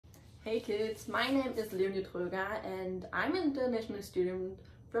Hey kids, my name is Leonie Tröger and I'm an international student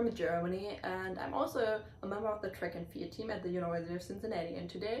from Germany, and I'm also a member of the track and field team at the University of Cincinnati. And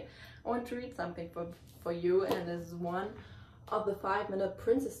today I want to read something for you, and this is one of the 5-minute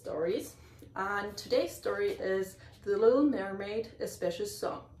princess stories. And today's story is The Little Mermaid, a special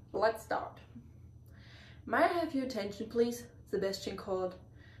song. Let's start. May I have your attention please? Sebastian called.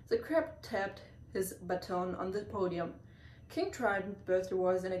 The crab tapped his baton on the podium. King Triton's birthday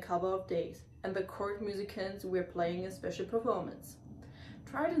was in a couple of days, and the court musicians were playing a special performance.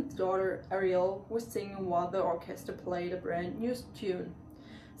 Triton's daughter, Ariel, was singing while the orchestra played a brand new tune.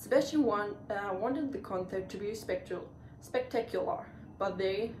 Sebastian wanted the concert to be spectacular, but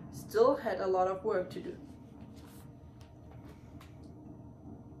they still had a lot of work to do.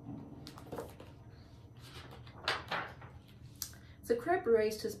 The crab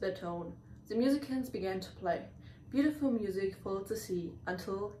raised his baton. The musicians began to play. Beautiful music filled the sea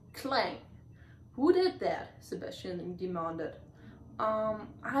until clang. Who did that? Sebastian demanded.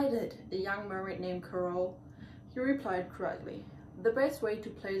 I did, a young mermaid named Coral. He replied quietly. The best way to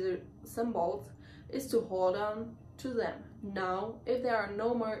play the cymbals is to hold on to them. Now, if there are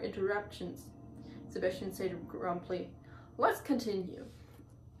no more interruptions, Sebastian said grumpily, let's continue.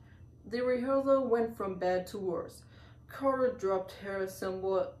 The rehearsal went from bad to worse. Coral dropped her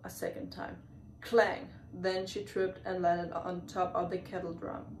cymbal a second time. Clang! Then she tripped and landed on top of the kettle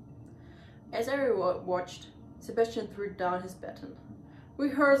drum. As Ariel watched, Sebastian threw down his baton.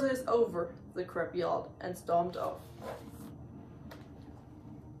 Rehearsal is over, the crab yelled and stormed off.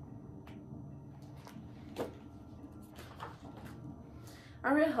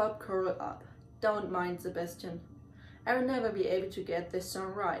 Ariel helped Coral up. Don't mind, Sebastian. I will never be able to get this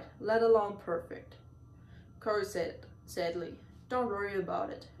song right, let alone perfect. Coral said sadly. Don't worry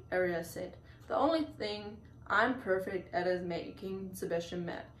about it, Ariel said. The only thing I'm perfect at is making Sebastian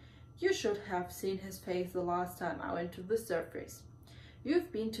mad. You should have seen his face the last time I went to the surface.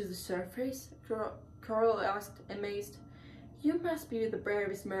 You've been to the surface? Coral asked, amazed. You must be the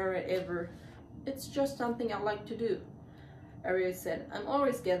bravest mermaid ever. It's just something I like to do. Ariel said, I'm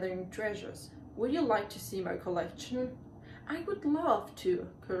always gathering treasures. Would you like to see my collection? I would love to,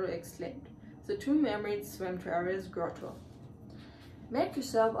 Coral exclaimed. The two mermaids swam to Ariel's grotto. Make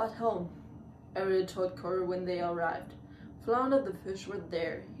yourself at home, Ariel told Coral when they arrived. Flounder the fish was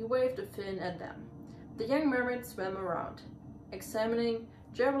there. He waved a fin at them. The young mermaid swam around, examining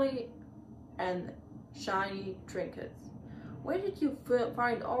jewelry and shiny trinkets. Where did you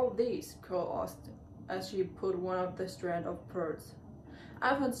find all these? Coral asked as she put one of the strand of pearls.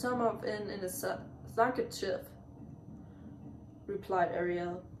 I found some of it in a sunken ship, replied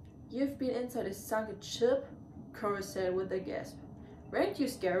Ariel. You've been inside a sunken ship? Coral said with a gasp. Weren't you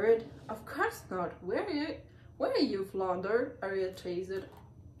scared? Of course not. Where are you, Flounder? Ariel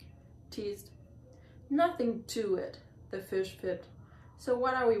teased. Nothing to it, the fish fibbed. So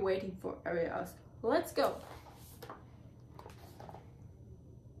what are we waiting for? Ariel asked. Let's go.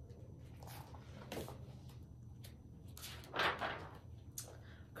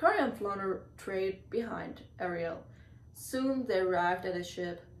 Coral and Flounder trailed behind Ariel. Soon they arrived at a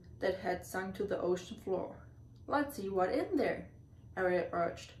ship that had sunk to the ocean floor. Let's see what's in there, Ariel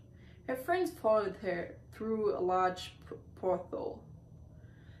urged. Her friends followed her through a large porthole.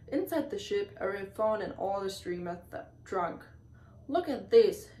 Inside the ship, Ariel found an old steamer trunk. Look at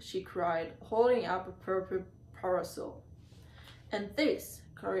this, she cried, holding up a purple parasol. And this,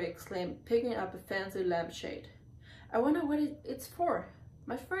 Coral exclaimed, picking up a fancy lampshade. I wonder what it's for.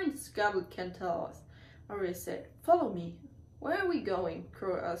 My friend Scuttle can tell us, Ariel said. Follow me. Where are we going?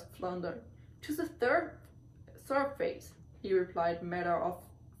 Coral asked Flounder. To the third surface, he replied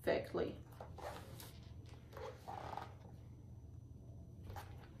matter-of-factly.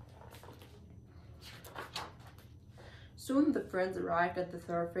 Soon the friends arrived at the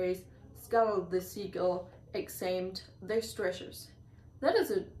surface. Scuttle the seagull examined their treasures. That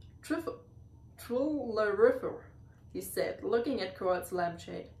is a trilarifer, he said, looking at Coral's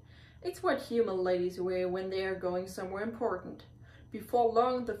lampshade. It's what human ladies wear when they are going somewhere important. Before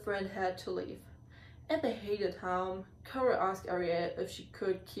long, the friend had to leave. At the hated home, Coral asked Ariel if she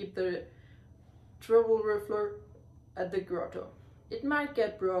could keep the trilarifer at the grotto. It might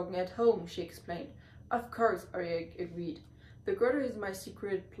get broken at home, she explained. Of course, Ariel agreed. The grotto is my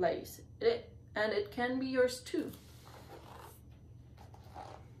secret place, and it can be yours too.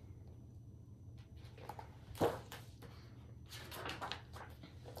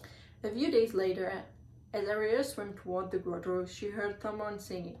 A few days later, as Ariel swam toward the grotto, she heard someone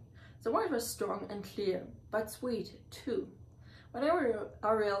singing. The voice was strong and clear, but sweet too. When Ariel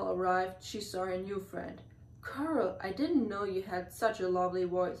arrived, she saw a new friend. Coral, I didn't know you had such a lovely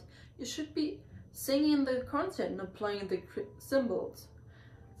voice. You should be singing the concert, not playing the cymbals.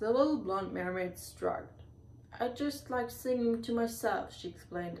 The little blonde mermaid shrugged. I just like singing to myself, she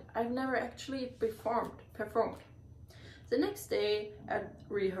explained. I've never actually performed. The next day at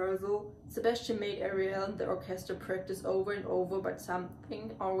rehearsal, Sebastian made Ariel and the orchestra practice over and over, but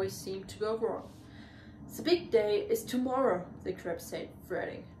something always seemed to go wrong. The big day is tomorrow, the crab said,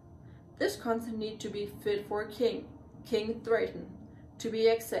 fretting. This concert needs to be fit for a king, King Triton, to be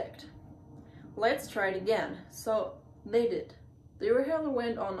exact. Let's try it again. So they did. The rehearsal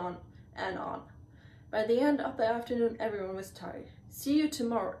went on and on. By the end of the afternoon, everyone was tired. See you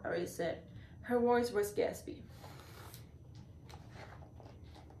tomorrow, Ariel said. Her voice was gaspy.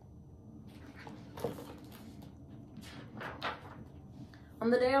 On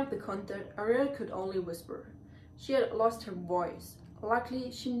the day of the concert, Ariel could only whisper. She had lost her voice.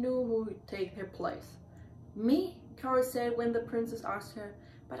 Luckily, she knew who would take her place. Me? Coral said when the princess asked her.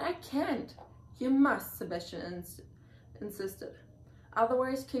 But I can't. You must, Sebastian insisted.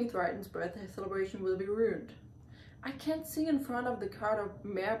 Otherwise, King Triton's birthday celebration will be ruined. I can't sing in front of the crowd of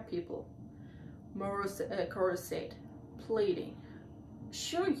mere people, Coral said, pleading.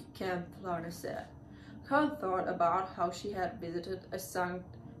 Sure you can, Lana said. Coral thought about how she had visited a sunk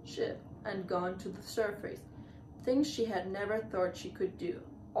ship and gone to the surface, things she had never thought she could do,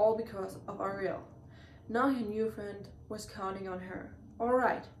 all because of Ariel. Now her new friend was counting on her. All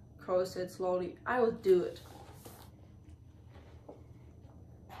right, Coral said slowly, I will do it.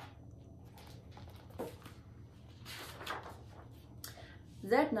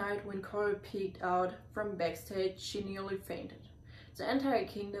 That night, when Coral peeked out from backstage, she nearly fainted. The entire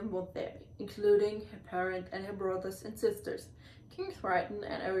kingdom was there, including her parents and her brothers and sisters. King Triton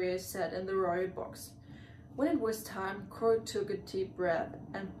and Ariel sat in the royal box. When it was time, Coral took a deep breath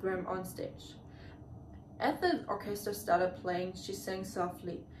and swam on stage. As the orchestra started playing, she sang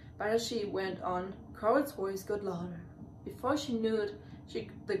softly, but as she went on, Coral's voice got louder. Before she knew it,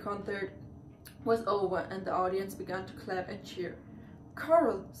 the concert was over and the audience began to clap and cheer.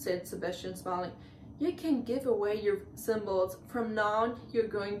 Coral, said Sebastian, smiling, you can give away your cymbals. From now on, you're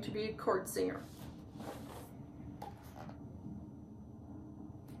going to be a court singer.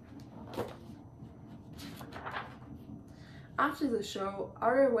 After the show,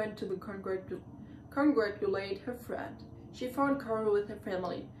 Ariel went to congratulate her friend. She found Coral with her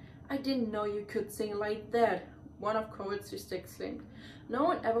family. I didn't know you could sing like that, one of Coral's sisters exclaimed. No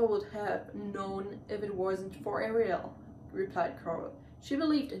one ever would have known if it wasn't for Ariel, replied Coral. She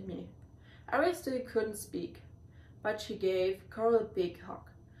believed in me. Ariel still couldn't speak, but she gave Coral a big hug.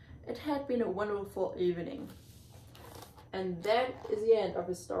 It had been a wonderful evening. And that is the end of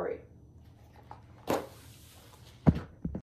the story.